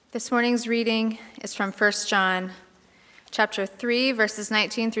This morning's reading is from 1 John chapter 3, verses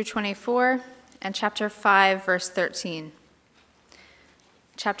 19 through 24, and chapter 5, verse 13.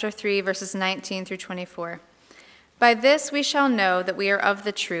 Chapter 3, verses 19 through 24. By this we shall know that we are of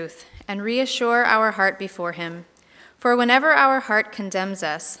the truth, and reassure our heart before him. For whenever our heart condemns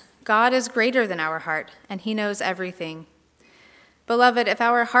us, God is greater than our heart, and he knows everything. Beloved, if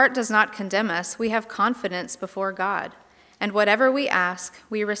our heart does not condemn us, we have confidence before God. And whatever we ask,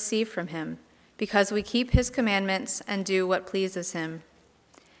 we receive from him, because we keep his commandments and do what pleases him.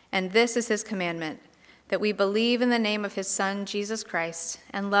 And this is his commandment, that we believe in the name of his Son, Jesus Christ,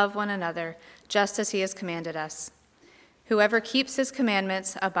 and love one another, just as he has commanded us. Whoever keeps his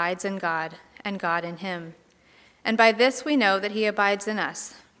commandments abides in God, and God in him. And by this we know that he abides in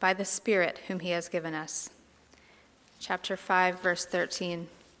us, by the Spirit whom he has given us. Chapter 5, verse 13.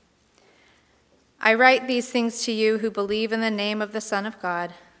 I write these things to you who believe in the name of the Son of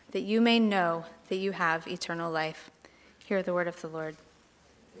God, that you may know that you have eternal life. Hear the word of the Lord.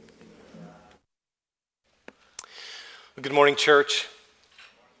 Good morning, church.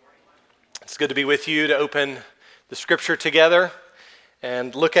 It's good to be with you to open the scripture together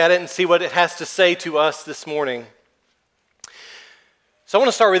and look at it and see what it has to say to us this morning. So I want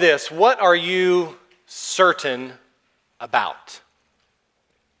to start with this. What are you certain about?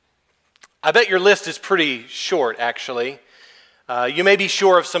 I bet your list is pretty short, actually. You may be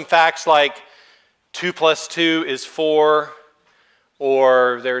sure of some facts like 2 + 2 is 4,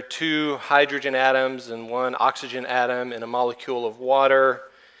 or there are 2 hydrogen atoms and 1 oxygen atom in a molecule of water.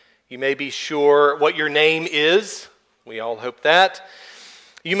 You may be sure what your name is. We all hope that.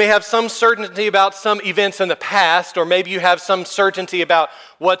 You may have some certainty about some events in the past, or maybe you have some certainty about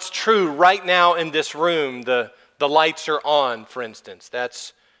what's true right now in this room. The lights are on, for instance.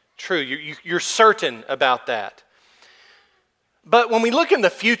 That's true. You're certain about that. But when we look in the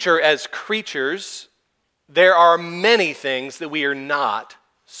future as creatures, there are many things that we are not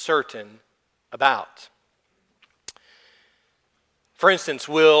certain about. For instance,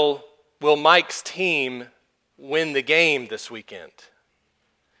 will Mike's team win the game this weekend?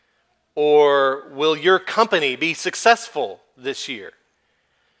 Or will your company be successful this year?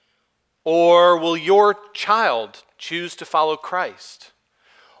 Or will your child choose to follow Christ?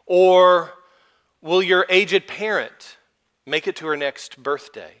 Or will your aged parent make it to her next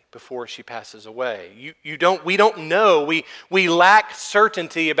birthday before she passes away? We don't know. We lack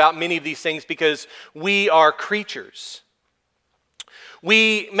certainty about many of these things because we are creatures.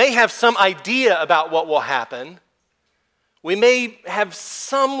 We may have some idea about what will happen. We may have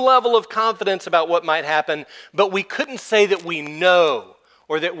some level of confidence about what might happen, but we couldn't say that we know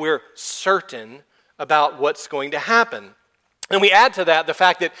or that we're certain about what's going to happen. And we add to that the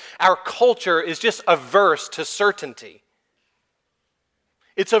fact that our culture is just averse to certainty.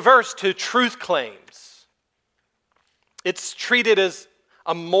 It's averse to truth claims. It's treated as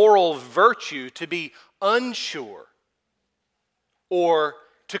a moral virtue to be unsure or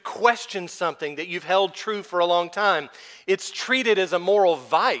to question something that you've held true for a long time. It's treated as a moral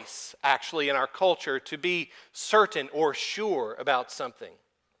vice, actually, in our culture to be certain or sure about something.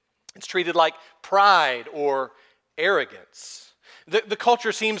 It's treated like pride or arrogance. The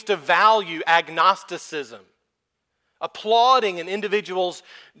culture seems to value agnosticism, applauding an individual's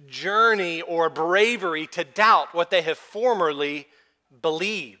journey or bravery to doubt what they have formerly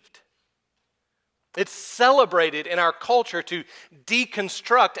believed. It's celebrated in our culture to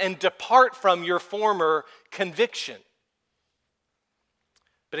deconstruct and depart from your former conviction.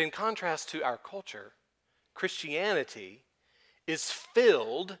 But in contrast to our culture, Christianity is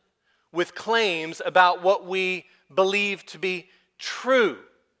filled with claims about what we believe to be true,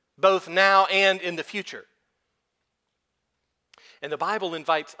 both now and in the future. And the Bible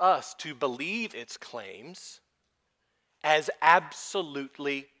invites us to believe its claims as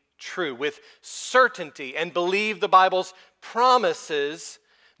absolutely true, with certainty, and believe the Bible's promises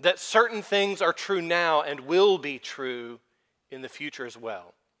that certain things are true now and will be true in the future as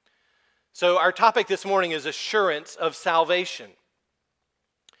well. So our topic this morning is assurance of salvation.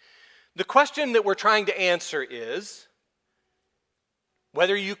 The question that we're trying to answer is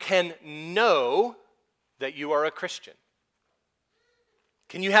whether you can know that you are a Christian.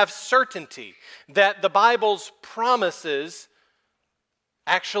 Can you have certainty that the Bible's promises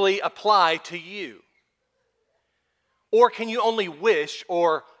actually apply to you? Or can you only wish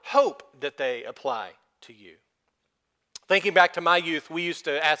or hope that they apply to you? Thinking back to my youth, we used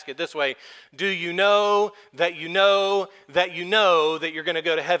to ask it this way: do you know that you know that you know that you're going to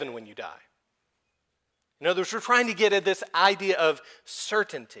go to heaven when you die? In other words, we're trying to get at this idea of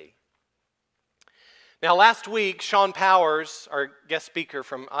certainty. Now, last week, Sean Powers, our guest speaker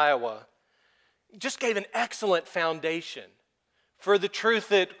from Iowa, just gave an excellent foundation for the truth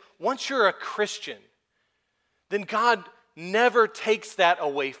that once you're a Christian, then God never takes that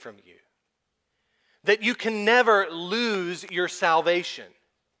away from you. That you can never lose your salvation.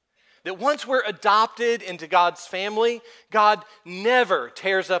 That once we're adopted into God's family, God never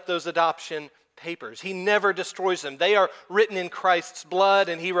tears up those adoption papers. He never destroys them. They are written in Christ's blood,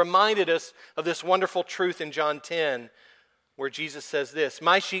 and he reminded us of this wonderful truth in John 10, where Jesus says this,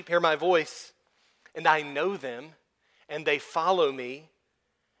 "My sheep hear my voice, and I know them, and they follow me,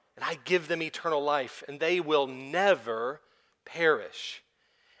 and I give them eternal life, and they will never perish,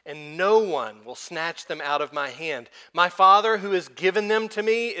 and no one will snatch them out of my hand. My Father who has given them to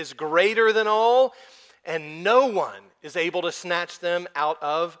me is greater than all, and no one is able to snatch them out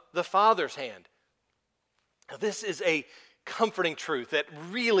of the Father's hand." Now, this is a comforting truth that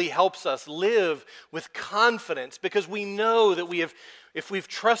really helps us live with confidence, because we know that if we've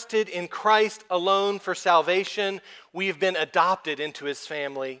trusted in Christ alone for salvation, we have been adopted into his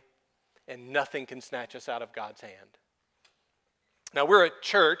family, and nothing can snatch us out of God's hand. Now, we're a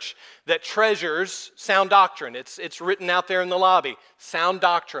church that treasures sound doctrine. It's written out there in the lobby. Sound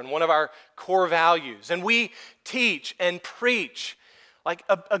doctrine, one of our core values. And we teach and preach like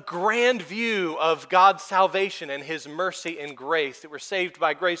a grand view of God's salvation and his mercy and grace, that we're saved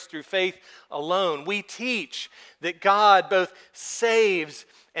by grace through faith alone. We teach that God both saves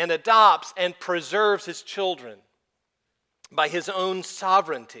and adopts and preserves his children by his own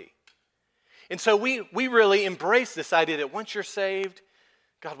sovereignty. And so we really embrace this idea that once you're saved,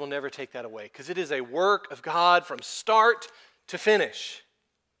 God will never take that away, because it is a work of God from start to finish.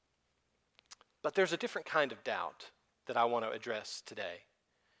 But there's a different kind of doubt that I want to address today.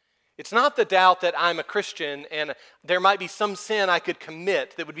 It's not the doubt that I'm a Christian and there might be some sin I could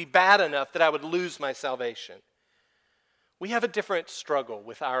commit that would be bad enough that I would lose my salvation. We have a different struggle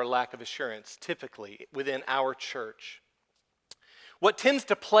with our lack of assurance, typically within our church. What tends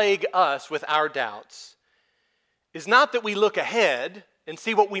to plague us with our doubts is not that we look ahead and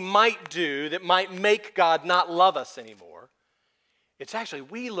see what we might do that might make God not love us anymore. It's actually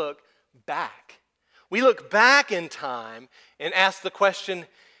we look back. We look back in time and ask the question,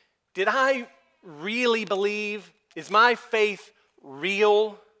 did I really believe? Is my faith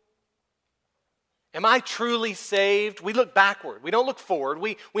real? Am I truly saved? We look backward. We don't look forward.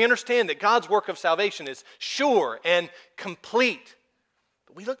 We understand that God's work of salvation is sure and complete.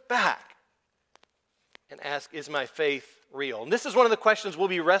 But we look back and ask, is my faith real? And this is one of the questions we'll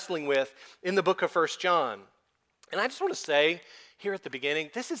be wrestling with in the book of 1 John. And I just want to say here at the beginning,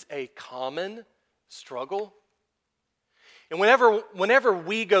 this is a common struggle. And whenever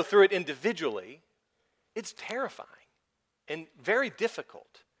we go through it individually, it's terrifying and very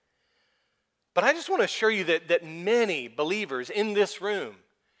difficult. But I just want to assure you that many believers in this room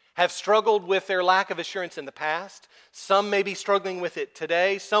have struggled with their lack of assurance in the past. Some may be struggling with it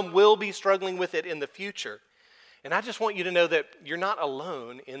today. Some will be struggling with it in the future. And I just want you to know that you're not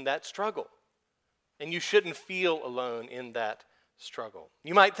alone in that struggle. And you shouldn't feel alone in that struggle.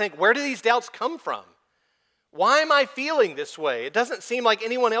 You might think, where do these doubts come from? Why am I feeling this way? It doesn't seem like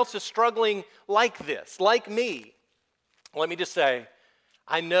anyone else is struggling like this, like me. Let me just say,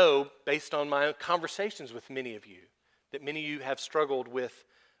 I know, based on my conversations with many of you, that many of you have struggled with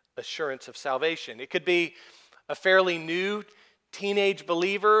assurance of salvation. It could be a fairly new teenage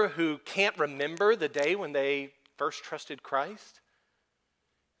believer who can't remember the day when they first trusted Christ.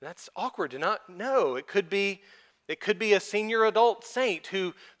 That's awkward to not know. It could be a senior adult saint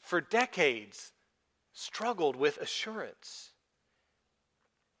who, for decades, struggled with assurance.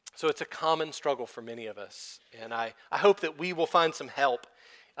 So it's a common struggle for many of us. And I hope that we will find some help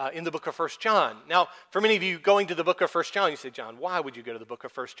in the book of 1 John. Now, for many of you going to the book of 1 John, you say, John, why would you go to the book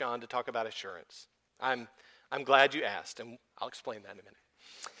of 1 John to talk about assurance? I'm glad you asked, and I'll explain that in a minute.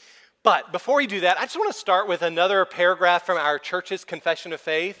 But before we do that, I just want to start with another paragraph from our church's Confession of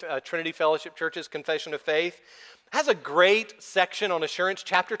Faith, Trinity Fellowship Church's Confession of Faith. It has a great section on assurance,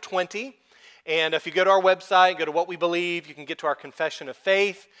 chapter 20. And if you go to our website, go to What We Believe, you can get to our Confession of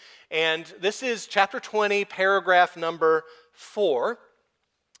Faith. And this is chapter 20, paragraph number 4.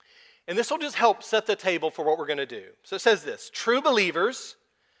 And this will just help set the table for what we're going to do. So it says this: true believers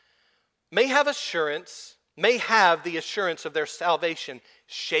may have the assurance of their salvation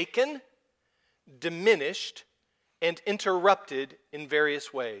shaken, diminished, and interrupted in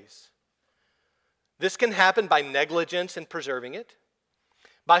various ways. This can happen by negligence in preserving it,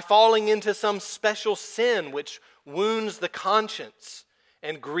 by falling into some special sin which wounds the conscience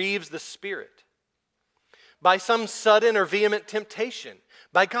and grieves the spirit, by some sudden or vehement temptation,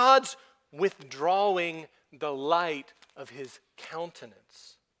 by God's withdrawing the light of his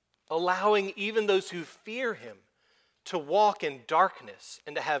countenance, allowing even those who fear him to walk in darkness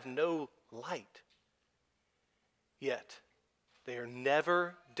and to have no light. Yet they are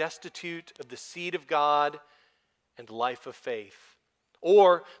never destitute of the seed of God and life of faith,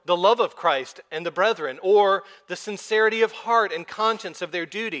 or the love of Christ and the brethren, or the sincerity of heart and conscience of their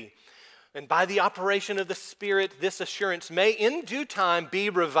duty. And by the operation of the Spirit, this assurance may in due time be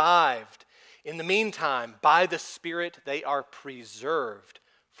revived. In the meantime, by the Spirit, they are preserved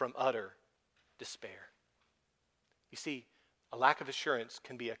from utter despair. You see, a lack of assurance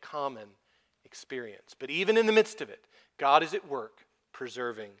can be a common experience. But even in the midst of it, God is at work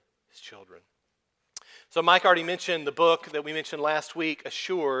preserving his children. So Mike already mentioned the book that we mentioned last week,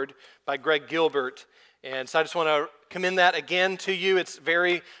 Assured, by Greg Gilbert. And so I just want to commend that again to you. It's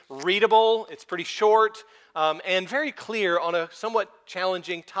very readable, it's pretty short, and very clear on a somewhat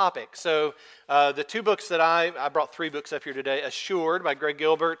challenging topic. So the two books that I brought three books up here today. Assured by Greg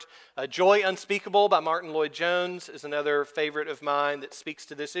Gilbert. Joy Unspeakable by Martin Lloyd-Jones is another favorite of mine that speaks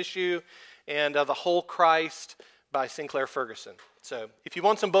to this issue. And The Whole Christ by Sinclair Ferguson. So if you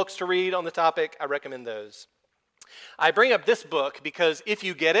want some books to read on the topic, I recommend those. I bring up this book because if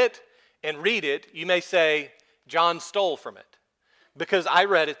you get it and read it, you may say, John stole from it. Because I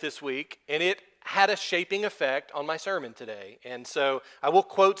read it this week, and it had a shaping effect on my sermon today. And so I will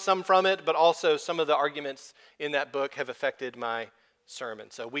quote some from it, but also some of the arguments in that book have affected my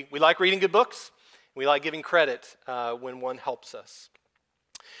sermon. So we like reading good books. We like giving credit when one helps us.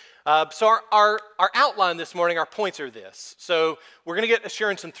 So our outline this morning, our points are this. So we're going to get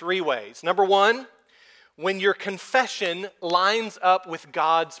assurance in three ways. Number one, when your confession lines up with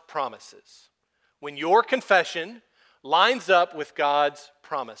God's promises. When your confession lines up with God's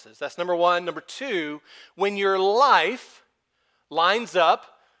promises. That's number one. Number two, when your life lines up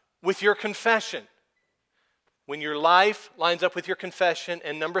with your confession. When your life lines up with your confession.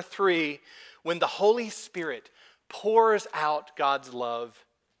 And number three, when the Holy Spirit pours out God's love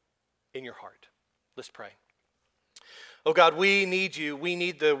in your heart. Let's pray. Oh God, we need you. We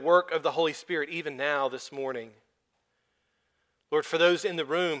need the work of the Holy Spirit even now this morning. Lord, for those in the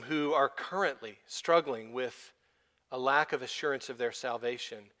room who are currently struggling with a lack of assurance of their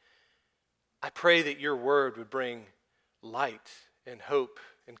salvation, I pray that your word would bring light and hope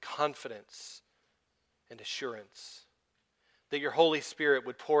and confidence and assurance. That your Holy Spirit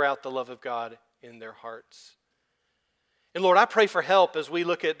would pour out the love of God in their hearts. And Lord, I pray for help as we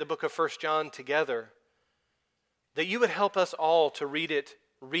look at the book of 1 John together, that you would help us all to read it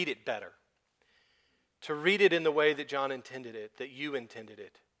better, to read it in the way that John intended it, that you intended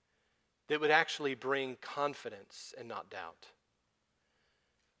it, that would actually bring confidence and not doubt.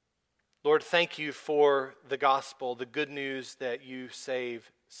 Lord, thank you for the gospel, the good news that you save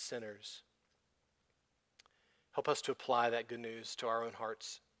sinners. Help us to apply that good news to our own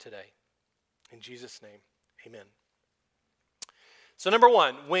hearts today. In Jesus' name, amen. So number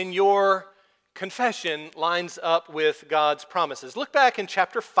one, when your confession lines up with God's promises. Look back in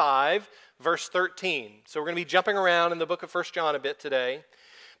chapter 5, verse 13. So we're going to be jumping around in the book of 1 John a bit today.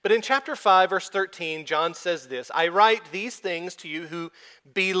 But in chapter 5, verse 13, John says this, I write these things to you who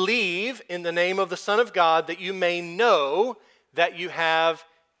believe in the name of the Son of God, that you may know that you have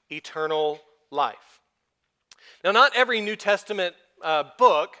eternal life. Now, not every New Testament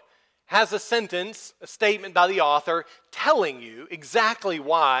book has a sentence, a statement by the author telling you exactly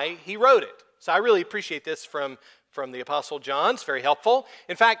why he wrote it. So I really appreciate this from the Apostle John. It's very helpful.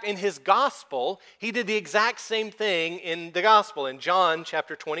 In fact, in his gospel, he did the exact same thing in the gospel. In John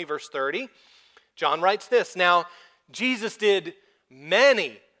chapter 20, verse 30, John writes this, Now, Jesus did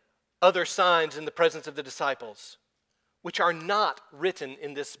many other signs in the presence of the disciples, which are not written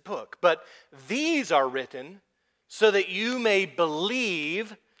in this book, but these are written so that you may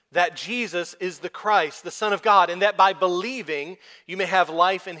believe that Jesus is the Christ, the Son of God, and that by believing you may have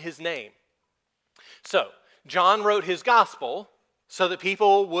life in his name. So, John wrote his gospel so that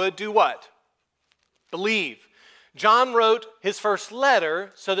people would do what? Believe. John wrote his first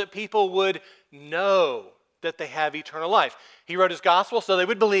letter so that people would know that they have eternal life. He wrote his gospel so they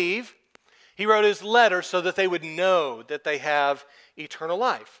would believe. He wrote his letter so that they would know that they have eternal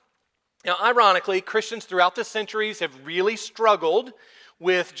life. Now, ironically, Christians throughout the centuries have really struggled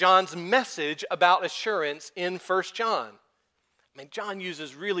with John's message about assurance in 1 John. I mean, John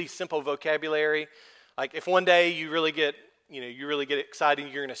uses really simple vocabulary. Like if one day you really get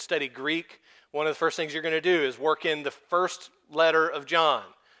excited, you're going to study Greek, one of the first things you're going to do is work in the first letter of John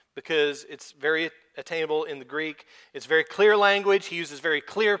because it's very attainable in the Greek. It's very clear language. He uses very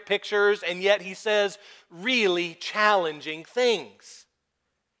clear pictures, and yet he says really challenging things.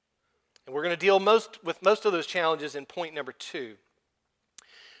 And we're going to deal with most of those challenges in point number 2.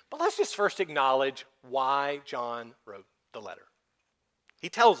 But let's just first acknowledge why John wrote the letter. He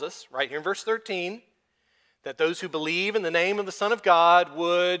tells us right here in verse 13 that those who believe in the name of the Son of God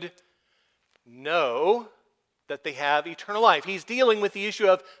would know that they have eternal life. He's dealing with the issue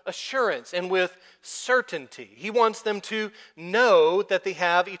of assurance and with certainty. He wants them to know that they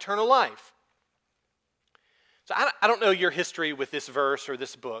have eternal life. So I don't know your history with this verse or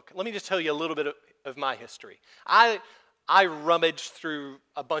this book. Let me just tell you a little bit of my history. I rummaged through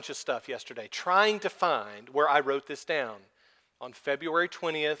a bunch of stuff yesterday trying to find where I wrote this down. On February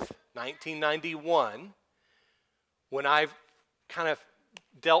 20th, 1991, when I kind of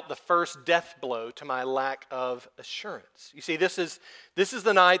dealt the first death blow to my lack of assurance. You see, this is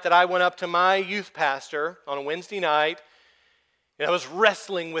the night that I went up to my youth pastor on a Wednesday night, and I was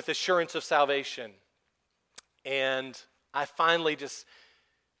wrestling with assurance of salvation. And I finally just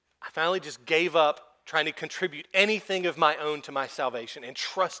gave up trying to contribute anything of my own to my salvation and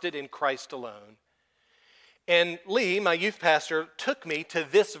trusted in Christ alone. And Lee, my youth pastor, took me to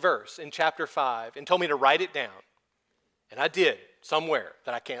this verse in chapter 5 and told me to write it down. And I did, somewhere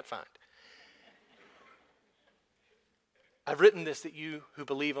that I can't find. I've written this that you who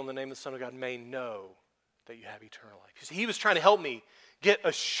believe on the name of the Son of God may know that you have eternal life. You see, he was trying to help me get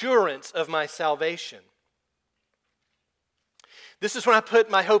assurance of my salvation. This is when I put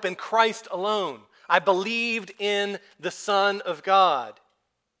my hope in Christ alone. I believed in the Son of God.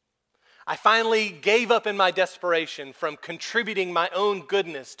 I finally gave up in my desperation from contributing my own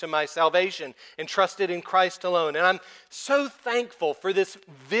goodness to my salvation and trusted in Christ alone. And I'm so thankful for this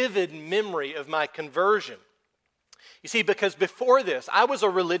vivid memory of my conversion. You see, because before this, I was a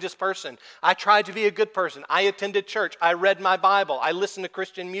religious person. I tried to be a good person. I attended church. I read my Bible. I listened to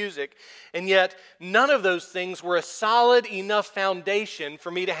Christian music. And yet, none of those things were a solid enough foundation for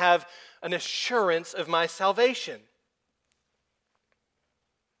me to have an assurance of my salvation.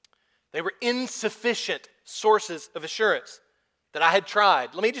 They were insufficient sources of assurance that I had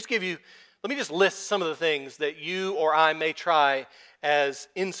tried. Let me just list some of the things that you or I may try as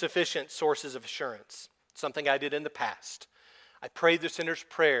insufficient sources of assurance. Something I did in the past. I prayed the sinner's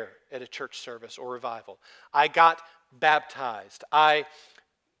prayer at a church service or revival. I got baptized. I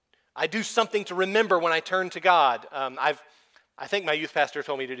do something to remember when I turn to God. I think my youth pastor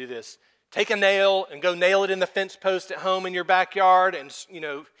told me to do this. Take a nail and go nail it in the fence post at home in your backyard and,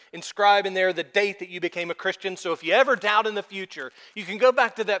 inscribe in there the date that you became a Christian. So if you ever doubt in the future, you can go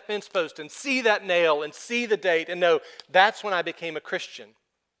back to that fence post and see that nail and see the date and know that's when I became a Christian.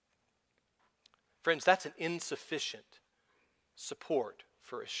 Friends, that's an insufficient support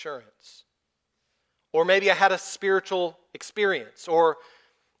for assurance. Or maybe I had a spiritual experience, or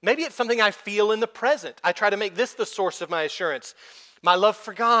maybe it's something I feel in the present. I try to make this the source of my assurance. My love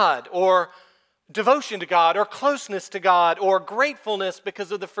for God, or devotion to God, or closeness to God, or gratefulness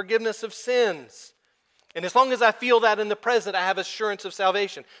because of the forgiveness of sins. And as long as I feel that in the present, I have assurance of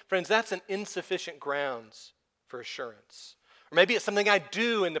salvation. Friends, that's an insufficient grounds for assurance. Or maybe it's something I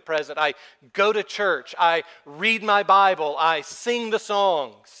do in the present. I go to church, I read my Bible, I sing the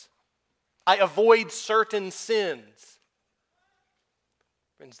songs, I avoid certain sins.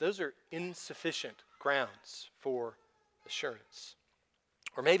 Friends, those are insufficient grounds for assurance.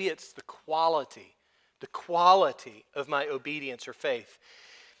 Or maybe it's the quality of my obedience or faith.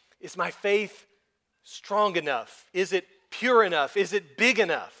 Is my faith strong enough? Is it pure enough? Is it big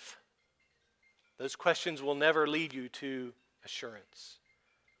enough? Those questions will never lead you to assurance.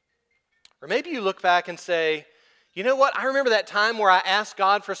 Or maybe you look back and say, you know what? I remember that time where I asked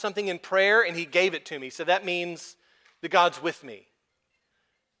God for something in prayer and He gave it to me. So that means that God's with me.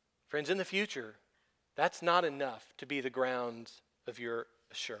 Friends, in the future, that's not enough to be the grounds of your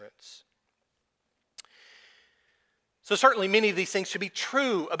assurance. So certainly many of these things should be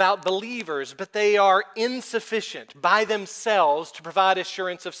true about believers, but they are insufficient by themselves to provide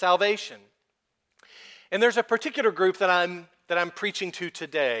assurance of salvation. And there's a particular group that I'm preaching to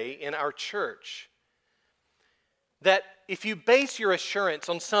today in our church that if you base your assurance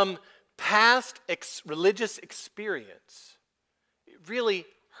on some past religious experience, it really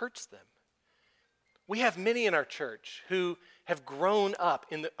hurts them. We have many in our church who have grown up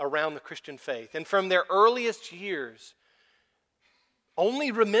around the Christian faith, and from their earliest years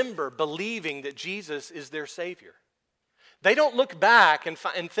only remember believing that Jesus is their Savior. They don't look back and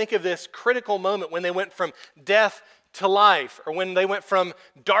think of this critical moment when they went from death to life, or when they went from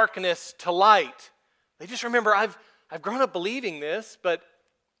darkness to light. They just remember, I've grown up believing this, and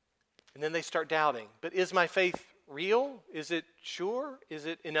then they start doubting. But is my faith real? Is it sure? Is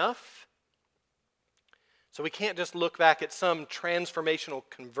it enough? So we can't just look back at some transformational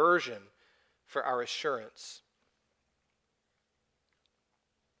conversion for our assurance.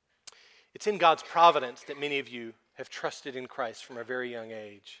 It's in God's providence that many of you have trusted in Christ from a very young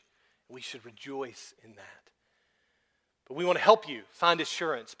age. We should rejoice in that. But we want to help you find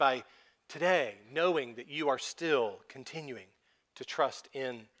assurance by today knowing that you are still continuing to trust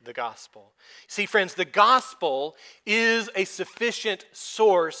in the gospel. See, friends, the gospel is a sufficient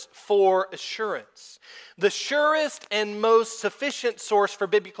source for assurance. The surest and most sufficient source for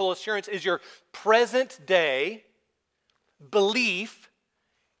biblical assurance is your present day belief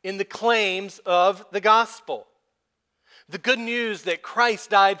in the claims of the gospel. The good news that Christ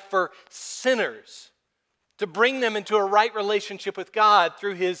died for sinners to bring them into a right relationship with God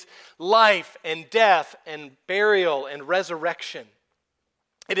through his life and death and burial and resurrection.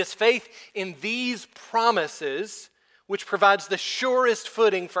 It is faith in these promises which provides the surest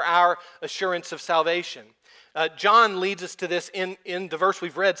footing for our assurance of salvation. John leads us to this in the verse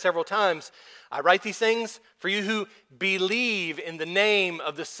we've read several times. I write these things for you who believe in the name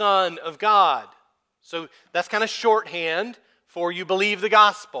of the Son of God. So that's kind of shorthand for you believe the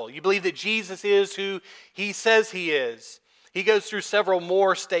gospel. You believe that Jesus is who he says he is. He goes through several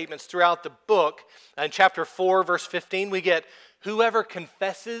more statements throughout the book. In chapter 4, verse 15, we get, whoever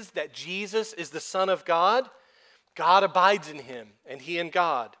confesses that Jesus is the Son of God, God abides in him, and he in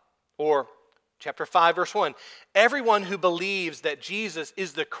God. Or chapter 5, verse 1, everyone who believes that Jesus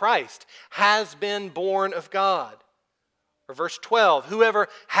is the Christ has been born of God. Or verse 12, whoever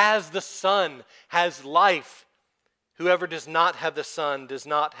has the Son has life. Whoever does not have the Son does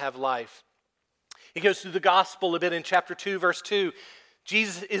not have life. He goes through the gospel a bit in chapter 2, verse 2.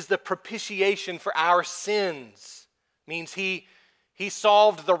 Jesus is the propitiation for our sins. Means he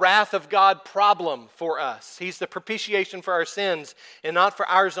solved the wrath of God problem for us. He's the propitiation for our sins, and not for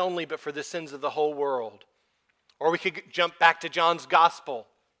ours only, but for the sins of the whole world. Or we could jump back to John's gospel.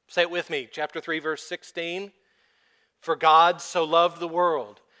 Say it with me, chapter 3, verse 16. For God so loved the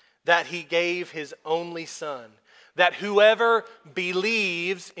world that he gave his only Son, that whoever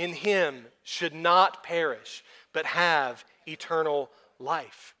believes in him should not perish, but have eternal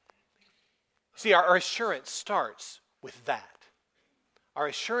life. See, our assurance starts with that. Our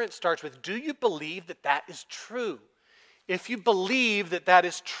assurance starts with, do you believe that that is true? If you believe that that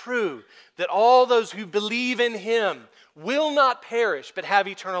is true, that all those who believe in him will not perish but have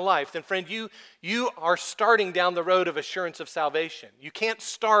eternal life, then friend, you are starting down the road of assurance of salvation. You can't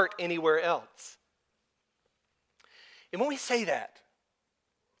start anywhere else. And when we say that,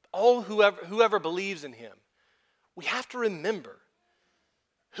 whoever believes in him, we have to remember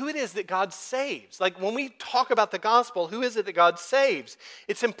who it is that God saves. Like when we talk about the gospel, who is it that God saves?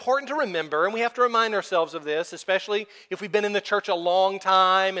 It's important to remember, and we have to remind ourselves of this, especially if we've been in the church a long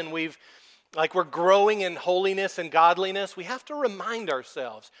time and we're growing in holiness and godliness. We have to remind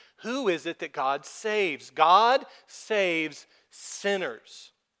ourselves, who is it that God saves? God saves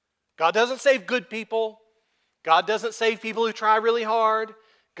sinners. God doesn't save good people. God doesn't save people who try really hard.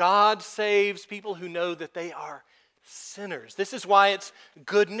 God saves people who know that they are sinners. This is why it's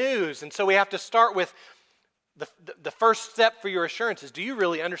good news. And so we have to start with the first step for your assurance is, do you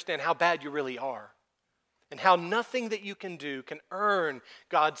really understand how bad you really are? And how nothing that you can do can earn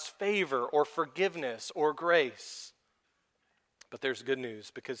God's favor or forgiveness or grace. But there's good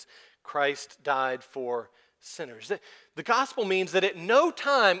news because Christ died for sinners. The gospel means that at no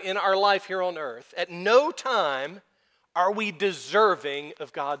time in our life here on earth, at no time are we deserving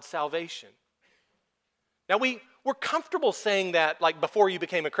of God's salvation. Now we're comfortable saying that like before you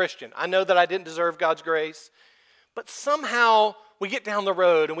became a Christian. I know that I didn't deserve God's grace, but somehow we get down the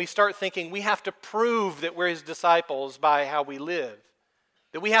road and we start thinking we have to prove that we're his disciples by how we live,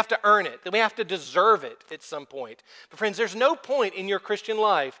 that we have to earn it, that we have to deserve it at some point. But friends, there's no point in your Christian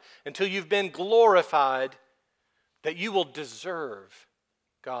life until you've been glorified that you will deserve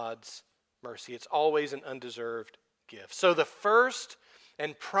God's mercy. It's always an undeserved gift. So the first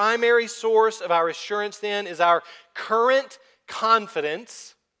and primary source of our assurance then is our current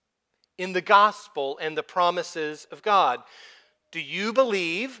confidence in the gospel and the promises of God. Do you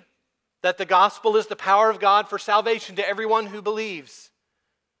believe that the gospel is the power of God for salvation to everyone who believes?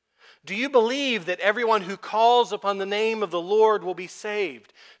 Do you believe that everyone who calls upon the name of the Lord will be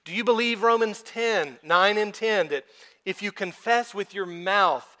saved? Do you believe Romans 10, 9 and 10, that if you confess with your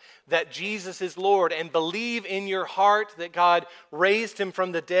mouth that Jesus is Lord and believe in your heart that God raised him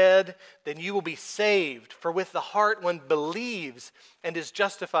from the dead, then you will be saved. For with the heart one believes and is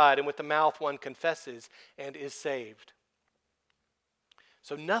justified, and with the mouth one confesses and is saved.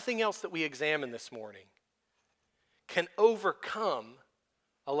 So nothing else that we examine this morning can overcome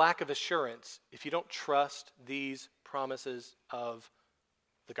a lack of assurance if you don't trust these promises of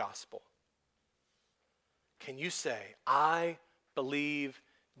the gospel. can you say, I believe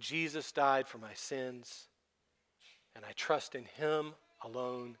Jesus died for my sins, and I trust in him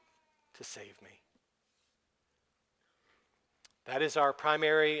alone to save me? That is our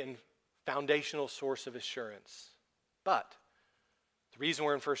primary and foundational source of assurance. But the reason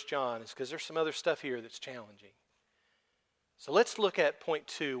we're in 1 John is because there's some other stuff here that's challenging. So let's look at point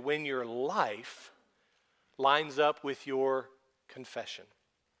 2, when your life lines up with your confession.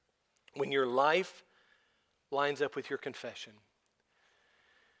 When your life lines up with your confession.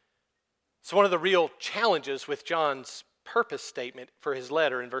 So one of the real challenges with John's purpose statement for his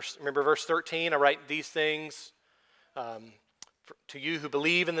letter, remember verse 13, I write these things to you who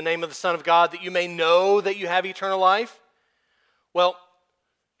believe in the name of the Son of God, that you may know that you have eternal life. Well,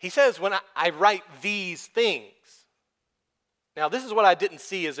 he says, when I write these things. Now, this is what I didn't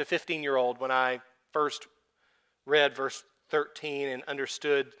see as a 15-year-old when I first read verse 13 and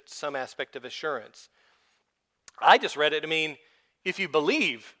understood some aspect of assurance. I just read it to mean, if you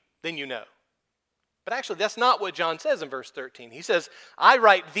believe, then you know. But actually, that's not what John says in verse 13. He says, I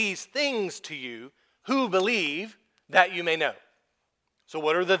write these things to you who believe that you may know. So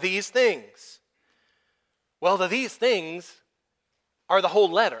what are these things? Well, these things are the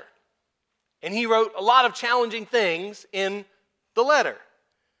whole letter. And he wrote a lot of challenging things in the letter.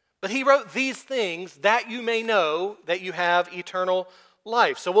 But he wrote these things that you may know that you have eternal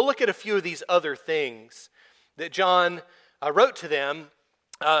life. So we'll look at a few of these other things that John wrote to them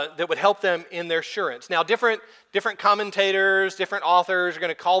that would help them in their assurance. Now, different commentators, different authors are going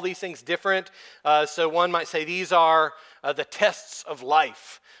to call these things different. So one might say these are the tests of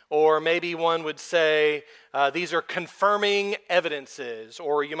life. Or maybe one would say these are confirming evidences.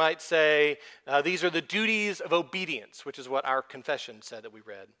 Or you might say these are the duties of obedience, which is what our confession said that we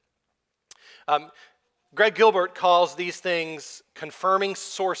read. Greg Gilbert calls these things confirming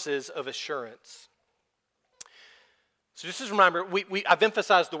sources of assurance. So just as a reminder, I've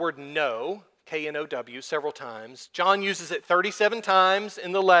emphasized the word know, K-N-O-W, several times. John uses it 37 times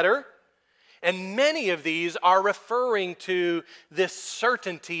in the letter. And many of these are referring to this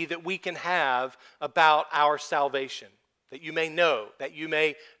certainty that we can have about our salvation. That you may know, that you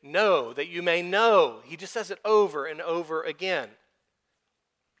may know, that you may know. He just says it over and over again.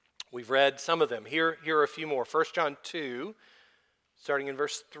 We've read some of them. Here are a few more. 1 John 2, starting in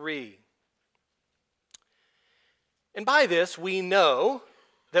verse 3. And by this we know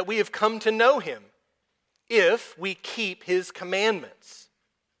that we have come to know him, if we keep his commandments.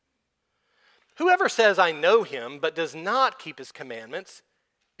 Whoever says, I know him, but does not keep his commandments,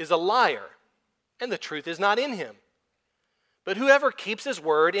 is a liar, and the truth is not in him. But whoever keeps his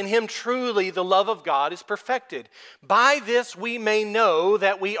word, in him truly the love of God is perfected. By this we may know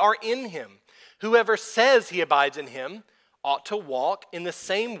that we are in him. Whoever says he abides in him ought to walk in the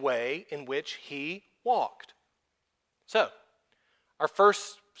same way in which he walked. So, our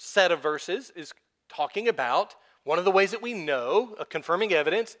first set of verses is talking about one of the ways that we know, a confirming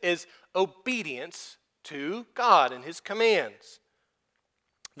evidence, is obedience to God and his commands.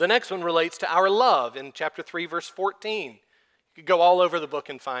 The next one relates to our love in chapter 3, verse 14. You could go all over the book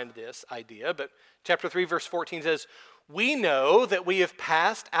and find this idea, but chapter 3, verse 14 says, we know that we have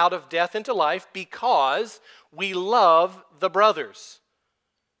passed out of death into life because we love the brothers.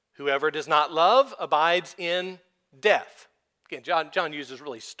 Whoever does not love abides in death. Again, John uses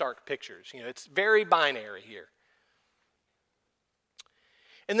really stark pictures. It's very binary here.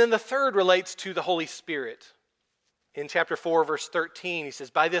 And then the third relates to the Holy Spirit. In chapter 4, verse 13, he says,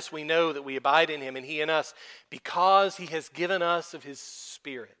 by this we know that we abide in him and he in us, because he has given us of his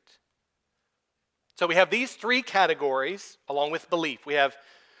Spirit. So we have these three categories along with belief. We have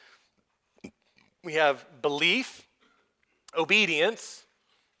belief, obedience,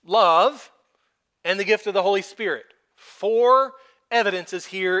 love, and the gift of the Holy Spirit. 4 evidences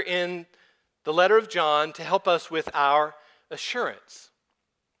here in the letter of John to help us with our assurance.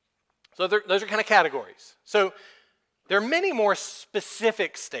 So those are kind of categories. So there are many more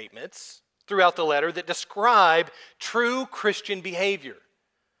specific statements throughout the letter that describe true Christian behavior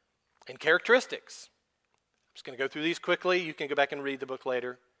and characteristics. I'm just going to go through these quickly. You can go back and read the book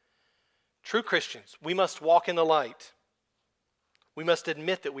later. True Christians, we must walk in the light. We must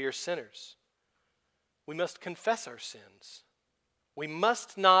admit that we are sinners. We must confess our sins. We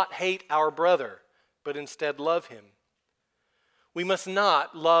must not hate our brother, but instead love him. We must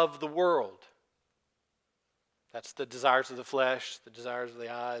not love the world. That's the desires of the flesh, the desires of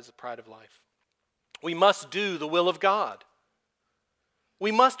the eyes, the pride of life. We must do the will of God.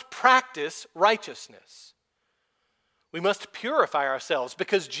 We must practice righteousness. We must purify ourselves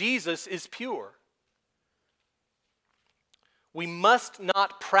because Jesus is pure. We must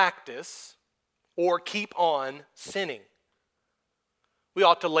not practice or keep on sinning. We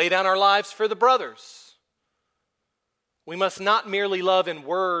ought to lay down our lives for the brothers. We must not merely love in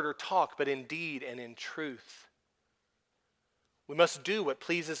word or talk, but in deed and in truth. We must do what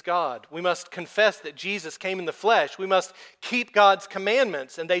pleases God. We must confess that Jesus came in the flesh. We must keep God's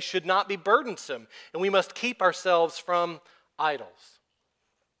commandments, and they should not be burdensome. And we must keep ourselves from idols.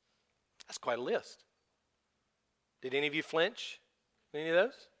 That's quite a list. Did any of you flinch? Any of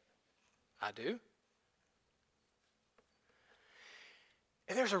those? I do.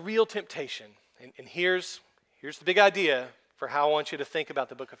 And there's a real temptation. And here's the big idea for how I want you to think about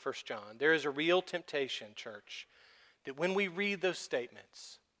the book of 1 John. There is a real temptation, church, that when we read those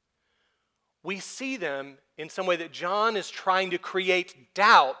statements, we see them in some way that John is trying to create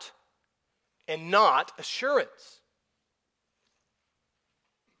doubt and not assurance.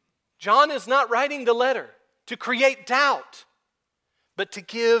 John is not writing the letter to create doubt, but to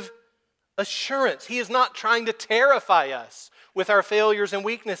give assurance. He is not trying to terrify us with our failures and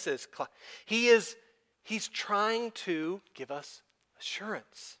weaknesses. He's trying to give us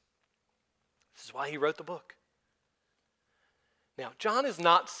assurance. This is why he wrote the book. Now, John is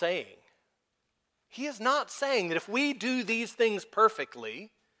not saying that if we do these things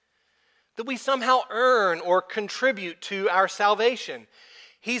perfectly, that we somehow earn or contribute to our salvation.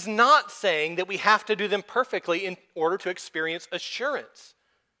 He's not saying that we have to do them perfectly in order to experience assurance.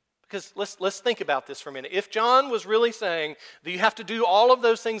 Because let's think about this for a minute. If John was really saying that you have to do all of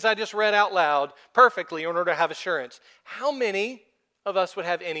those things I just read out loud perfectly in order to have assurance, how many of us would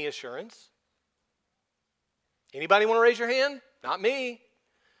have any assurance? Anybody want to raise your hand? Not me.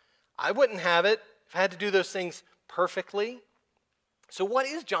 I wouldn't have it if I had to do those things perfectly. So what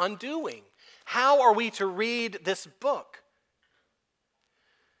is John doing? How are we to read this book?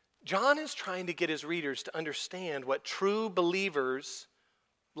 John is trying to get his readers to understand what true believers'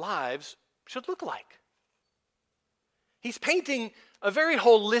 lives should look like. He's painting a very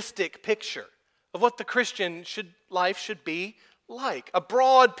holistic picture of what the Christian life should be like, a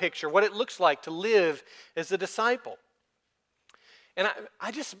broad picture, what it looks like to live as a disciple. And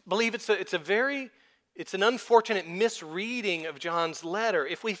I just believe it's an unfortunate misreading of John's letter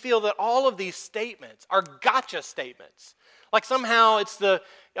if we feel that all of these statements are gotcha statements. Like somehow it's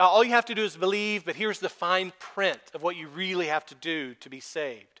all you have to do is believe, but here's the fine print of what you really have to do to be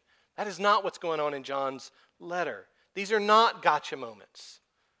saved. That is not what's going on in John's letter. These are not gotcha moments.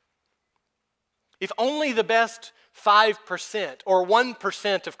 If only the best 5% or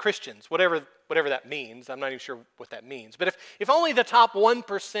 1% of Christians, whatever that means, I'm not even sure what that means, but if only the top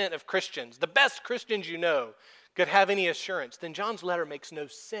 1% of Christians, the best Christians you know, could have any assurance, then John's letter makes no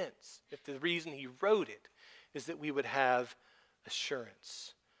sense if the reason he wrote it is that we would have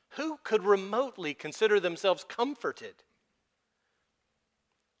assurance. Who could remotely consider themselves comforted?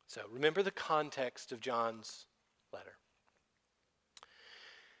 So remember the context of John's letter.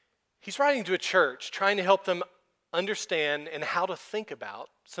 He's writing to a church, trying to help them understand and how to think about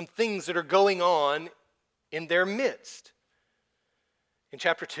some things that are going on in their midst. In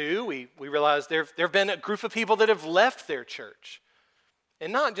chapter 2, we realize there have been a group of people that have left their church.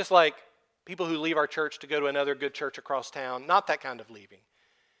 And not just like people who leave our church to go to another good church across town, not that kind of leaving.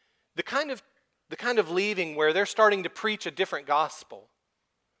 The kind of leaving where they're starting to preach a different gospel.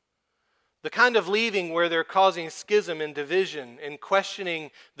 The kind of leaving where they're causing schism and division and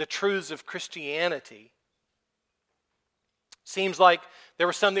questioning the truths of Christianity. Seems like there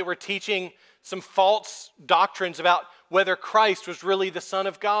were some that were teaching some false doctrines about whether Christ was really the Son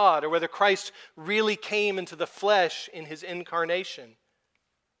of God or whether Christ really came into the flesh in his incarnation.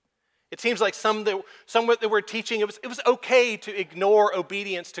 It seems like some that were teaching it was okay to ignore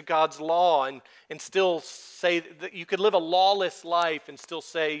obedience to God's law and still say that you could live a lawless life and still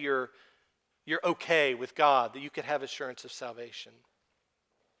say you're okay with God, that you could have assurance of salvation.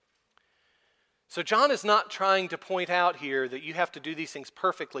 So John is not trying to point out here that you have to do these things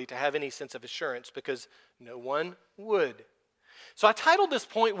perfectly to have any sense of assurance, because no one would. So I titled this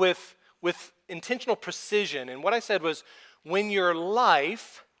point with intentional precision, and what I said was, when your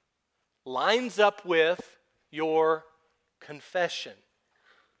life lines up with your confession.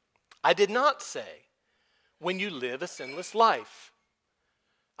 I did not say, when you live a sinless life.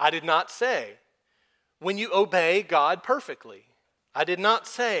 I did not say, when you obey God perfectly. I did not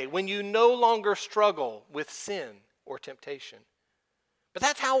say, when you no longer struggle with sin or temptation. But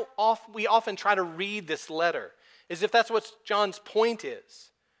that's how we often try to read this letter, as if that's what John's point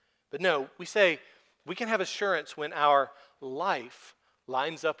is. But no, we say we can have assurance when our life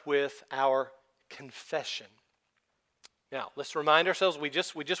lines up with our confession. Now, let's remind ourselves, we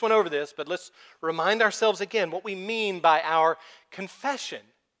just went over this, but let's remind ourselves again what we mean by our confession.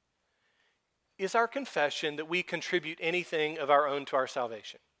 Is our confession that we contribute anything of our own to our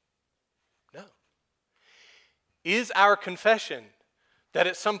salvation? No. Is our confession that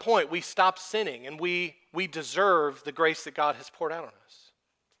at some point we stop sinning and we deserve the grace that God has poured out on us?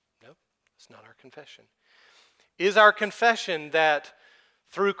 No, it's not our confession. Is our confession that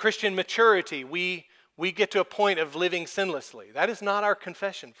through Christian maturity we get to a point of living sinlessly? That is not our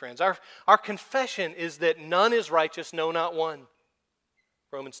confession, friends. Our confession is that none is righteous, no, not one.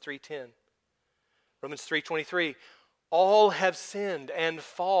 Romans 3:10. Romans 3:23. All have sinned and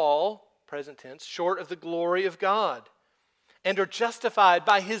fall, present tense, short of the glory of God, and are justified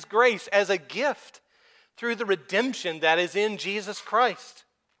by His grace as a gift through the redemption that is in Jesus Christ.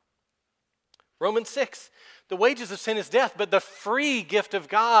 Romans 6. The wages of sin is death, but the free gift of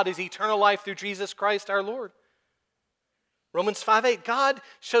God is eternal life through Jesus Christ our Lord. Romans 5:8. God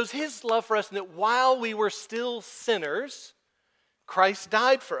shows His love for us in that while we were still sinners, Christ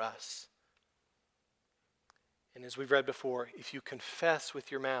died for us. And as we've read before, if you confess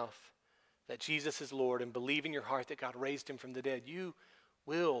with your mouth that Jesus is Lord and believe in your heart that God raised Him from the dead, you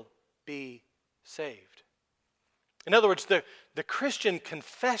will be saved. In other words, the Christian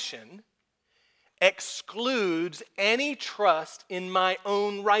confession excludes any trust in my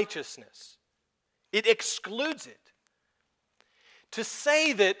own righteousness. It excludes it. To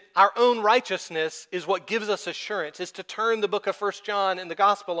say that our own righteousness is what gives us assurance is to turn the book of 1 John and the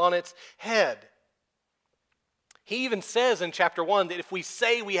gospel on its head. He even says in chapter 1 that if we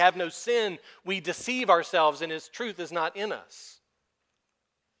say we have no sin, we deceive ourselves and His truth is not in us.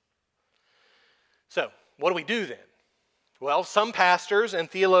 So, what do we do then? Well, some pastors and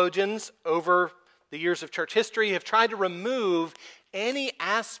theologians over the years of church history have tried to remove any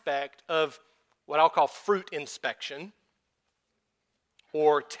aspect of what I'll call fruit inspection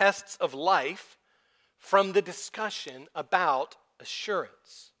or tests of life from the discussion about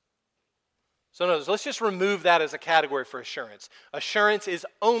assurance. So notice, let's just remove that as a category for assurance. Assurance is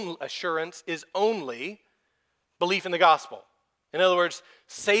only belief in the gospel. In other words,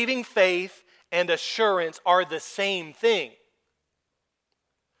 saving faith and assurance are the same thing.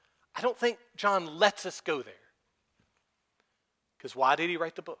 I don't think John lets us go there. Because why did he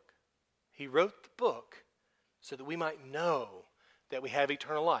write the book? He wrote the book so that we might know that we have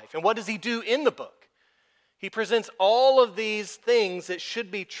eternal life. And what does he do in the book? He presents all of these things that should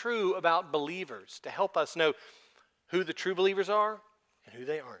be true about believers to help us know who the true believers are and who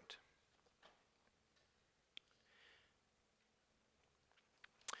they aren't.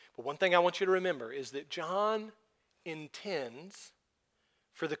 But one thing I want you to remember is that John intends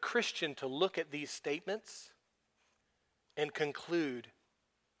for the Christian to look at these statements and conclude,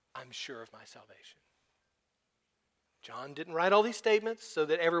 I'm sure of my salvation. John didn't write all these statements so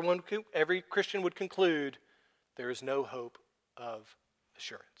that every Christian would conclude there is no hope of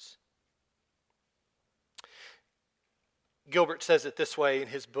assurance. Gilbert says it this way in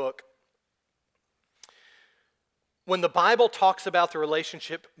his book. When the Bible talks about the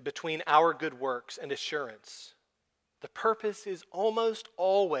relationship between our good works and assurance, the purpose is almost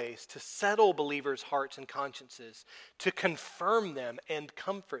always to settle believers' hearts and consciences, to confirm them and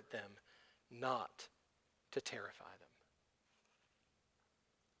comfort them, not to terrify them.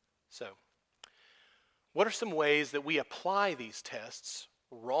 So, what are some ways that we apply these tests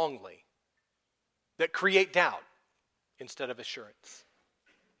wrongly that create doubt instead of assurance?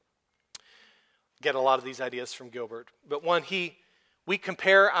 Get a lot of these ideas from Gilbert. But one, we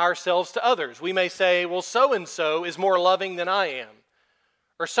compare ourselves to others. We may say, well, so-and-so is more loving than I am.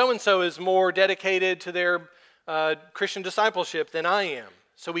 Or so-and-so is more dedicated to their Christian discipleship than I am.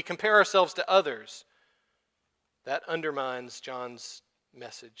 So we compare ourselves to others. That undermines John's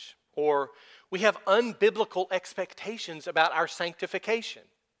message. Or we have unbiblical expectations about our sanctification.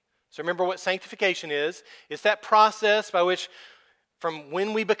 So remember what sanctification is. It's that process by which from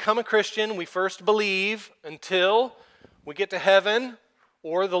when we become a Christian, we first believe until we get to heaven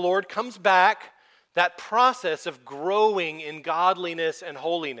or the Lord comes back, that process of growing in godliness and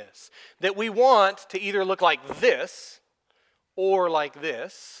holiness that we want to either look like this or like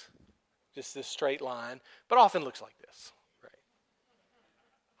this, just this straight line, but often looks like this.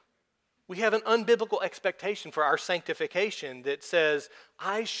 We have an unbiblical expectation for our sanctification that says,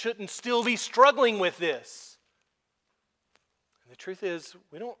 I shouldn't still be struggling with this. And the truth is,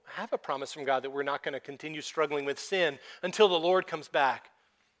 we don't have a promise from God that we're not going to continue struggling with sin until the Lord comes back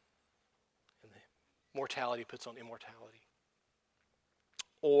and the mortality puts on immortality.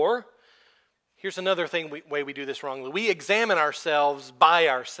 Or, here's another way we do this wrongly. We examine ourselves by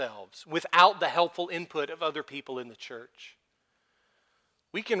ourselves without the helpful input of other people in the church.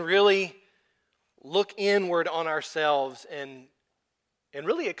 We can really look inward on ourselves and and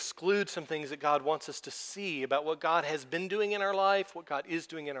really exclude some things that God wants us to see about what God has been doing in our life, what God is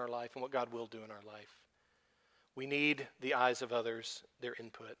doing in our life, and what God will do in our life. We need the eyes of others, their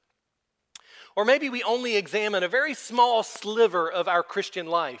input. Or maybe we only examine a very small sliver of our Christian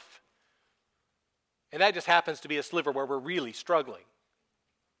life. And that just happens to be a sliver where we're really struggling,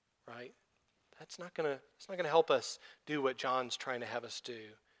 right? It's not going to help us do what John's trying to have us do.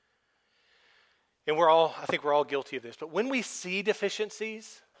 And I think we're all guilty of this. But when we see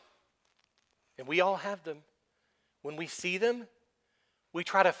deficiencies, and we all have them, when we see them, we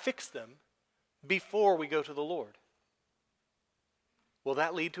try to fix them before we go to the Lord. Will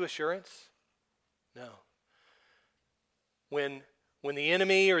that lead to assurance? No. When the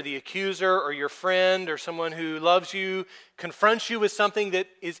enemy or the accuser or your friend or someone who loves you confronts you with something that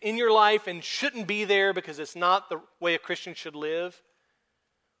is in your life and shouldn't be there because it's not the way a Christian should live,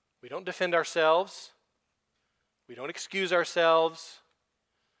 we don't defend ourselves. We don't excuse ourselves.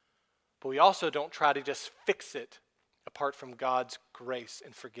 But we also don't try to just fix it apart from God's grace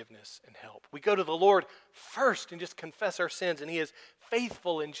and forgiveness and help. We go to the Lord first and just confess our sins, and He is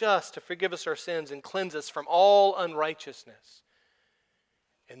faithful and just to forgive us our sins and cleanse us from all unrighteousness.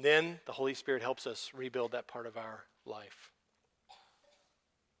 And then the Holy Spirit helps us rebuild that part of our life.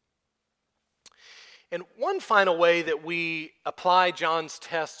 And one final way that we apply John's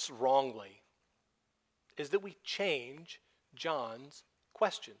tests wrongly is that we change John's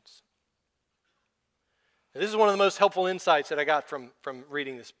questions. And this is one of the most helpful insights that I got from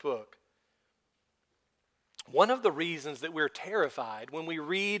reading this book. One of the reasons that we're terrified when we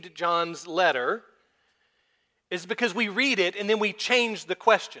read John's letter is because we read it and then we change the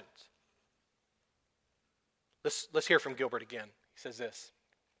questions. Let's hear from Gilbert again. He says this.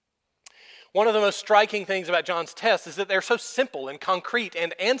 One of the most striking things about John's tests is that they're so simple and concrete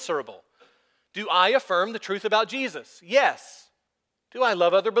and answerable. Do I affirm the truth about Jesus? Yes. Do I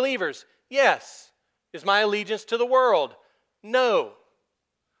love other believers? Yes. Is my allegiance to the world? No.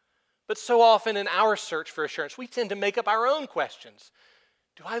 But so often in our search for assurance, we tend to make up our own questions.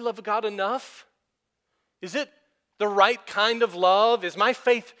 Do I love God enough? Is it the right kind of love? Is my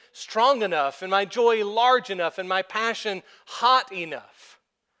faith strong enough and my joy large enough and my passion hot enough?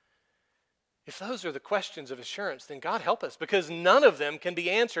 If those are the questions of assurance, then God help us, because none of them can be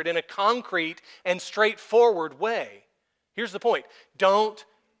answered in a concrete and straightforward way. Here's the point. Don't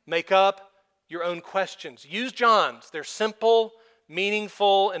make up your own questions. Use John's. They're simple,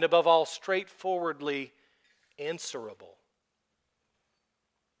 meaningful, and above all, straightforwardly answerable.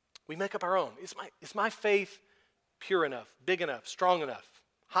 We make up our own. Is my faith pure enough, big enough, strong enough,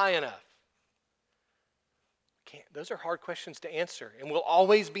 high enough? Those are hard questions to answer, and we'll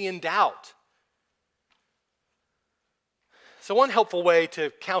always be in doubt. So one helpful way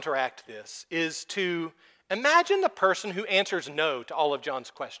to counteract this is to imagine the person who answers no to all of John's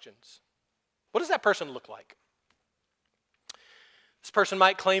questions. What does that person look like? This person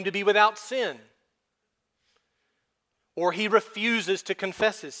might claim to be without sin, or he refuses to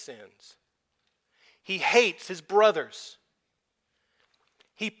confess his sins. He hates his brothers.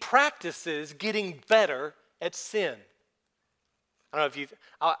 He practices getting better at sin. I don't know if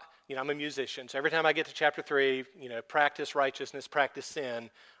I'm a musician, so every time I get to chapter 3, practice righteousness, practice sin,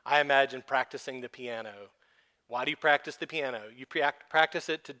 I imagine practicing the piano. Why do you practice the piano? You practice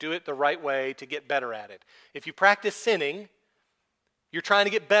it to do it the right way, to get better at it. If you practice sinning, you're trying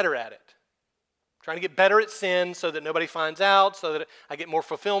to get better at it. Trying to get better at sin so that nobody finds out, so that I get more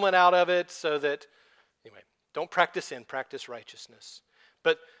fulfillment out of it, don't practice sin, practice righteousness.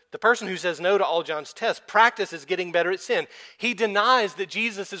 But the person who says no to all John's tests practices getting better at sin. He denies that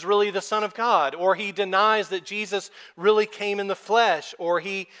Jesus is really the Son of God, or he denies that Jesus really came in the flesh, or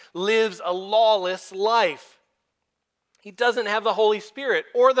he lives a lawless life. He doesn't have the Holy Spirit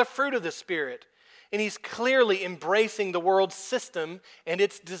or the fruit of the Spirit, and he's clearly embracing the world's system and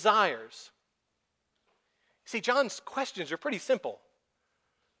its desires. See, John's questions are pretty simple.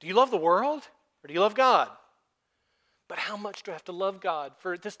 Do you love the world, or do you love God? But how much do I have to love God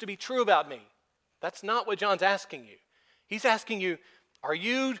for this to be true about me? That's not what John's asking you. He's asking you, are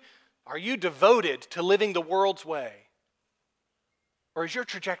you devoted to living the world's way? Or is your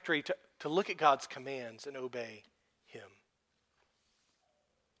trajectory to look at God's commands and obey Him?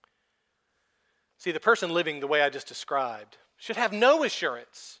 See, the person living the way I just described should have no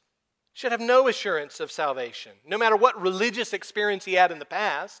assurance of salvation. No matter what religious experience he had in the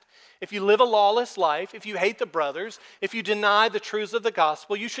past, if you live a lawless life, if you hate the brothers, if you deny the truths of the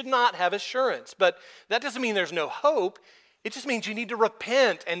gospel, you should not have assurance. But that doesn't mean there's no hope. It just means you need to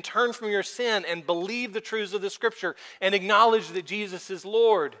repent and turn from your sin and believe the truths of the Scripture and acknowledge that Jesus is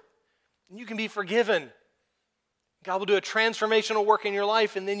Lord. And you can be forgiven. God will do a transformational work in your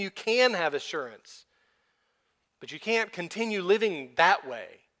life, and then you can have assurance. But you can't continue living that way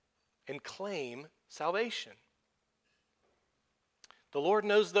and claim salvation. The Lord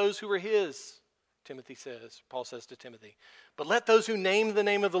knows those who are his, Timothy says, Paul says to Timothy. But let those who name the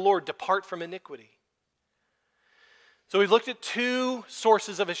name of the Lord depart from iniquity. So we've looked at two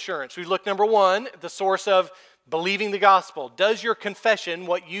sources of assurance. We've looked, number one, the source of believing the gospel. Does your confession,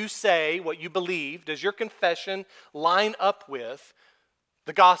 what you say, what you believe, does your confession line up with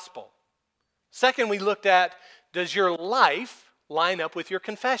the gospel? Second, we looked at, does your life line up with your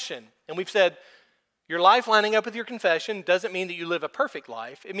confession? And we've said, your life lining up with your confession doesn't mean that you live a perfect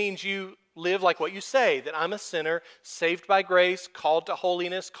life. It means you live like what you say, that I'm a sinner, saved by grace, called to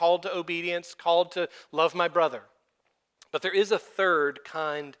holiness, called to obedience, called to love my brother. But there is a third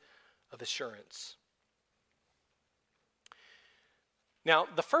kind of assurance. Now,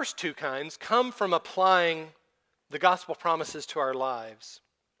 the first two kinds come from applying the gospel promises to our lives.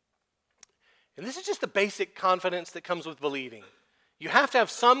 And this is just the basic confidence that comes with believing. You have to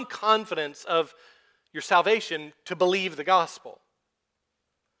have some confidence of your salvation to believe the gospel.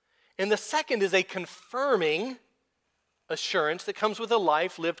 And the second is a confirming assurance that comes with a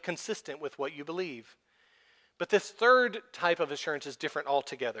life lived consistent with what you believe. But this third type of assurance is different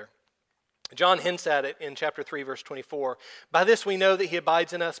altogether. John hints at it in chapter 3, verse 24. By this we know that he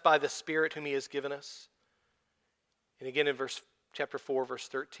abides in us by the Spirit whom he has given us. And again in chapter 4, verse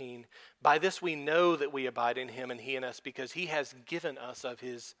 13. By this we know that we abide in him and he in us because he has given us of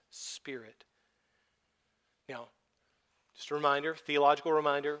his Spirit. Now, just a reminder, theological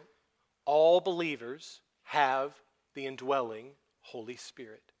reminder, all believers have the indwelling Holy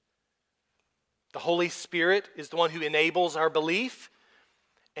Spirit. The Holy Spirit is the one who enables our belief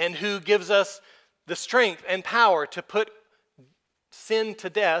and who gives us the strength and power to put sin to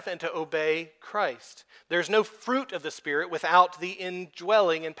death and to obey Christ. There's no fruit of the Spirit without the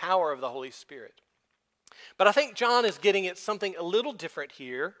indwelling and power of the Holy Spirit. But I think John is getting at something a little different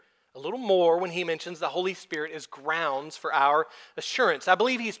here, a little more when he mentions the Holy Spirit as grounds for our assurance. I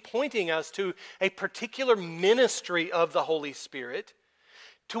believe he's pointing us to a particular ministry of the Holy Spirit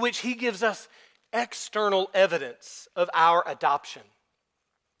to which he gives us external evidence of our adoption.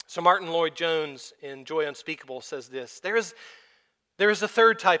 So Martin Lloyd-Jones in Joy Unspeakable says this, there is a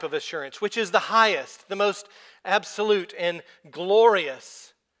third type of assurance, which is the highest, the most absolute and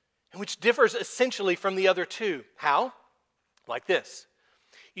glorious, and which differs essentially from the other two. How? Like this.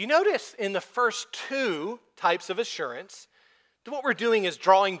 You notice in the first two types of assurance, that what we're doing is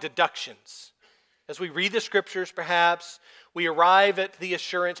drawing deductions. As we read the scriptures, perhaps, we arrive at the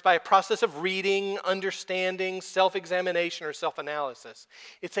assurance by a process of reading, understanding, self-examination, or self-analysis.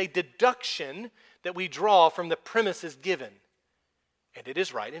 It's a deduction that we draw from the premises given. And it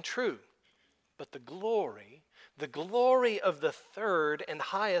is right and true. But the glory of the third and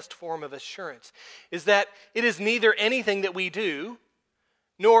highest form of assurance is that it is neither anything that we do,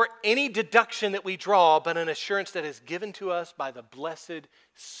 nor any deduction that we draw, but an assurance that is given to us by the blessed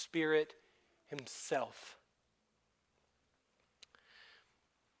Spirit himself.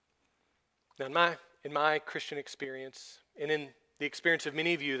 Now, in my Christian experience, and in the experience of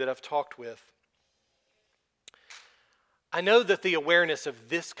many of you that I've talked with, I know that the awareness of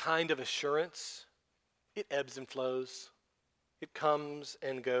this kind of assurance, it ebbs and flows. It comes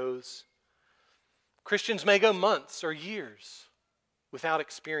and goes. Christians may go months or years without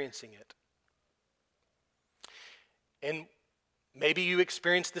experiencing it. And maybe you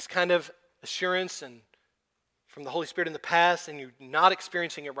experienced this kind of assurance and from the Holy Spirit in the past, and you're not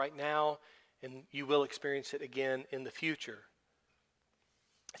experiencing it right now, and you will experience it again in the future.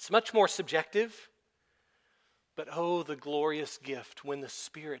 It's much more subjective, but oh, the glorious gift when the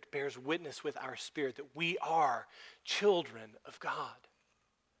Spirit bears witness with our spirit that we are children of God.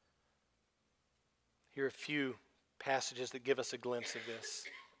 Here are a few passages that give us a glimpse of this.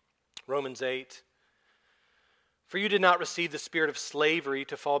 Romans 8. For you did not receive the spirit of slavery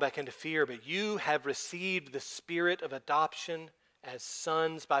to fall back into fear, but you have received the spirit of adoption as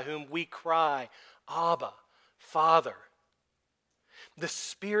sons, by whom we cry, Abba, Father. The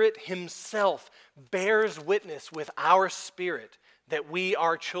Spirit himself bears witness with our spirit that we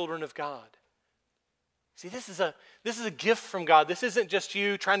are children of God. See, this is a gift from God. This isn't just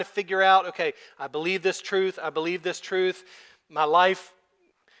you trying to figure out, okay, I believe this truth, my life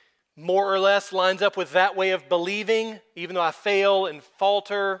more or less lines up with that way of believing, even though I fail and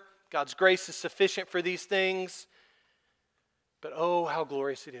falter. God's grace is sufficient for these things. But oh, how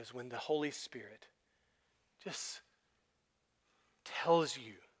glorious it is when the Holy Spirit just tells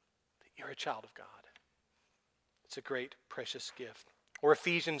you that you're a child of God. It's a great, precious gift. Or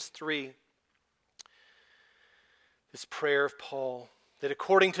Ephesians 3. this prayer of Paul, that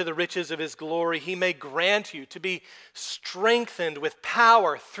according to the riches of his glory, he may grant you to be strengthened with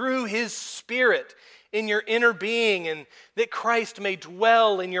power through his Spirit in your inner being, and that Christ may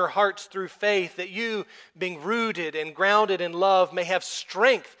dwell in your hearts through faith, that you, being rooted and grounded in love, may have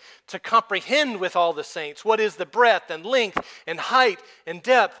strength to comprehend with all the saints what is the breadth and length and height and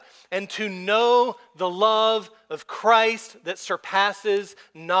depth, and to know the love of Christ that surpasses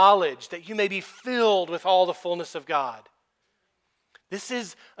knowledge, that you may be filled with all the fullness of God. This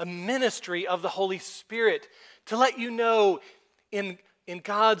is a ministry of the Holy Spirit to let you know in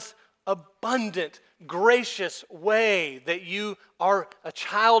God's abundant, gracious way that you are a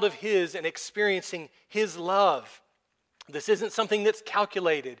child of His and experiencing His love. This isn't something that's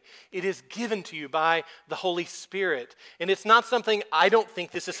calculated. It is given to you by the Holy Spirit. And it's not something, I don't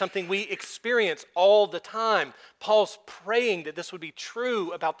think this is something we experience all the time. Paul's praying that this would be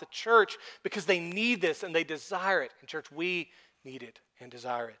true about the church because they need this and they desire it. And church, we need it and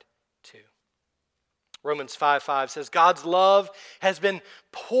desire it too. Romans 5:5 says, God's love has been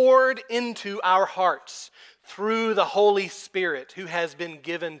poured into our hearts through the Holy Spirit who has been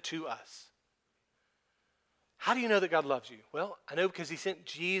given to us. How do you know that God loves you? Well, I know because He sent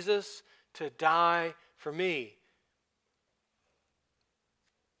Jesus to die for me.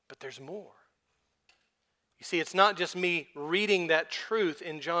 But there's more. You see, it's not just me reading that truth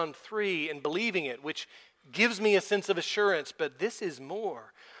in John 3 and believing it, which gives me a sense of assurance, but this is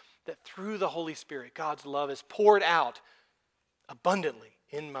more. That through the Holy Spirit, God's love is poured out abundantly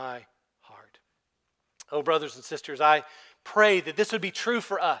in my heart. Oh, brothers and sisters, I pray that this would be true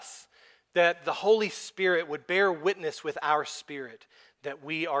for us, that the Holy Spirit would bear witness with our spirit that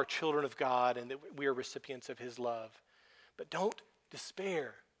we are children of God and that we are recipients of His love. But don't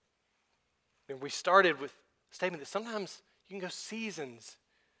despair. And we started with a statement that sometimes you can go seasons,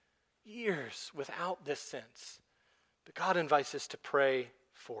 years without this sense. But God invites us to pray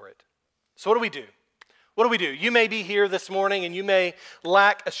for it. So what do we do? What do we do? You may be here this morning and you may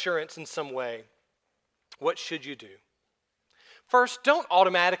lack assurance in some way. What should you do? First, don't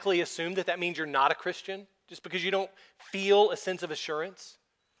automatically assume that means you're not a Christian just because you don't feel a sense of assurance.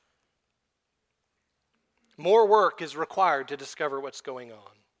 More work is required to discover what's going on.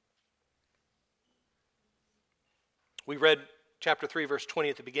 We read chapter 3, verse 20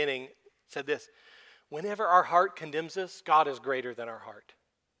 at the beginning. It said this, whenever our heart condemns us, God is greater than our heart.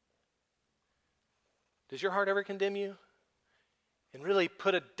 Does your heart ever condemn you and really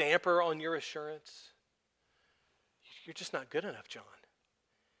put a damper on your assurance? You're just not good enough, John.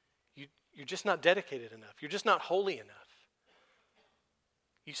 You're just not dedicated enough. You're just not holy enough.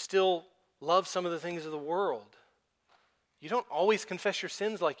 You still love some of the things of the world. You don't always confess your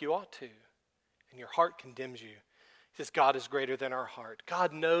sins like you ought to, and your heart condemns you. He says God is greater than our heart.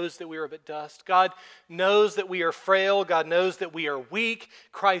 God knows that we are but dust. God knows that we are frail. God knows that we are weak.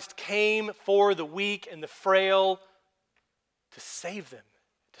 Christ came for the weak and the frail to save them,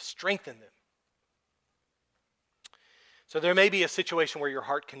 to strengthen them. So there may be a situation where your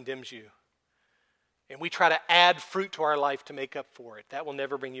heart condemns you, and we try to add fruit to our life to make up for it. That will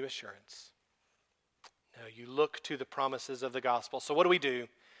never bring you assurance. No, you look to the promises of the gospel. So what do?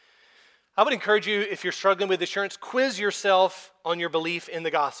 I would encourage you, if you're struggling with assurance, quiz yourself on your belief in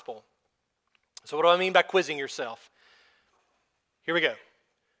the gospel. So what do I mean by quizzing yourself? Here we go.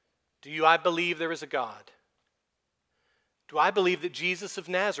 I believe there is a God? Do I believe that Jesus of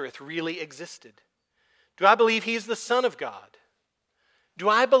Nazareth really existed? Do I believe He's the Son of God? Do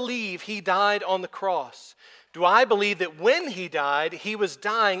I believe He died on the cross? Do I believe that when He died, He was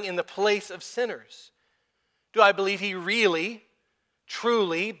dying in the place of sinners? Do I believe He really,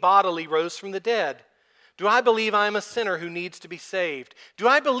 truly, bodily rose from the dead? Do I believe I am a sinner who needs to be saved? Do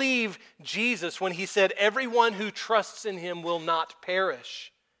I believe Jesus when He said, everyone who trusts in Him will not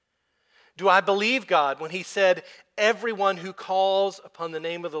perish? Do I believe God when He said, everyone who calls upon the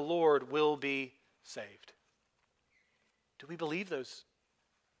name of the Lord will be saved? Do we believe those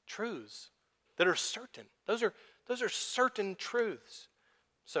truths that are certain? Those are certain truths.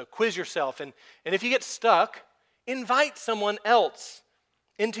 So quiz yourself, and if you get stuck, invite someone else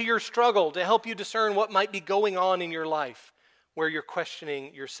into your struggle to help you discern what might be going on in your life where you're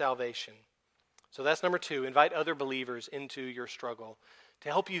questioning your salvation. So that's number 2. Invite other believers into your struggle to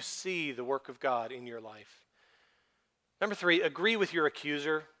help you see the work of God in your life. Number 3, agree with your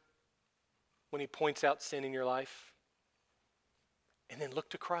accuser when he points out sin in your life. And then look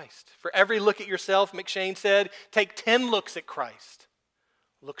to Christ. For every look at yourself, McShane said, take 10 looks at Christ.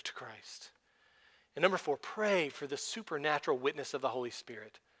 Look to Christ. And number 4, pray for the supernatural witness of the Holy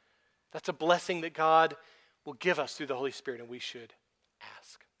Spirit. That's a blessing that God will give us through the Holy Spirit, and we should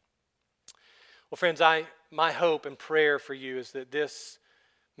ask. Well, friends, I my hope and prayer for you is that this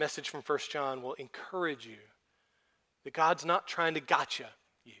message from 1 John will encourage you that God's not trying to gotcha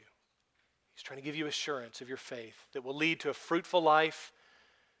you. He's trying to give you assurance of your faith that will lead to a fruitful life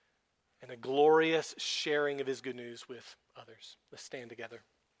and a glorious sharing of his good news with others. Let's stand together.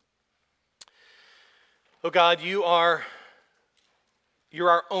 Oh God, you're our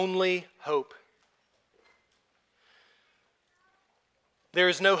only hope. There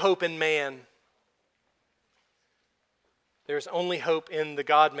is no hope in man. There is only hope in the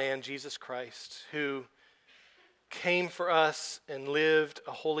God-man, Jesus Christ, who came for us and lived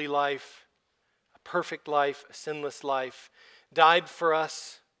a holy life, a perfect life, a sinless life, died for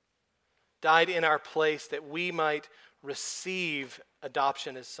us, died in our place that we might receive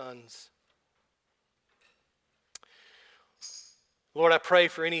adoption as sons. Lord, I pray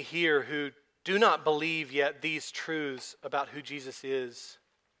for any here who do not believe yet these truths about who Jesus is.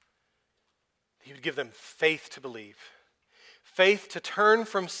 He would give them faith to believe. Faith to turn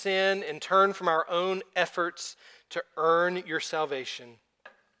from sin and turn from our own efforts to earn your salvation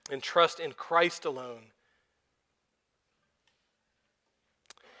and trust in Christ alone.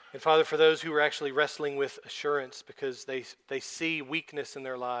 And Father, for those who are actually wrestling with assurance because they see weakness in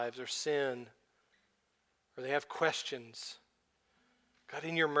their lives or sin, or they have questions, God,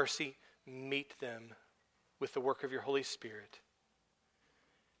 in your mercy, meet them with the work of your Holy Spirit.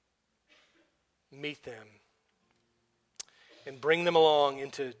 Meet them and bring them along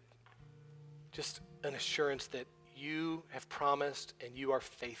into just an assurance that you have promised and you are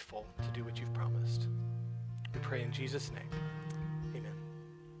faithful to do what you've promised. We pray in Jesus' name.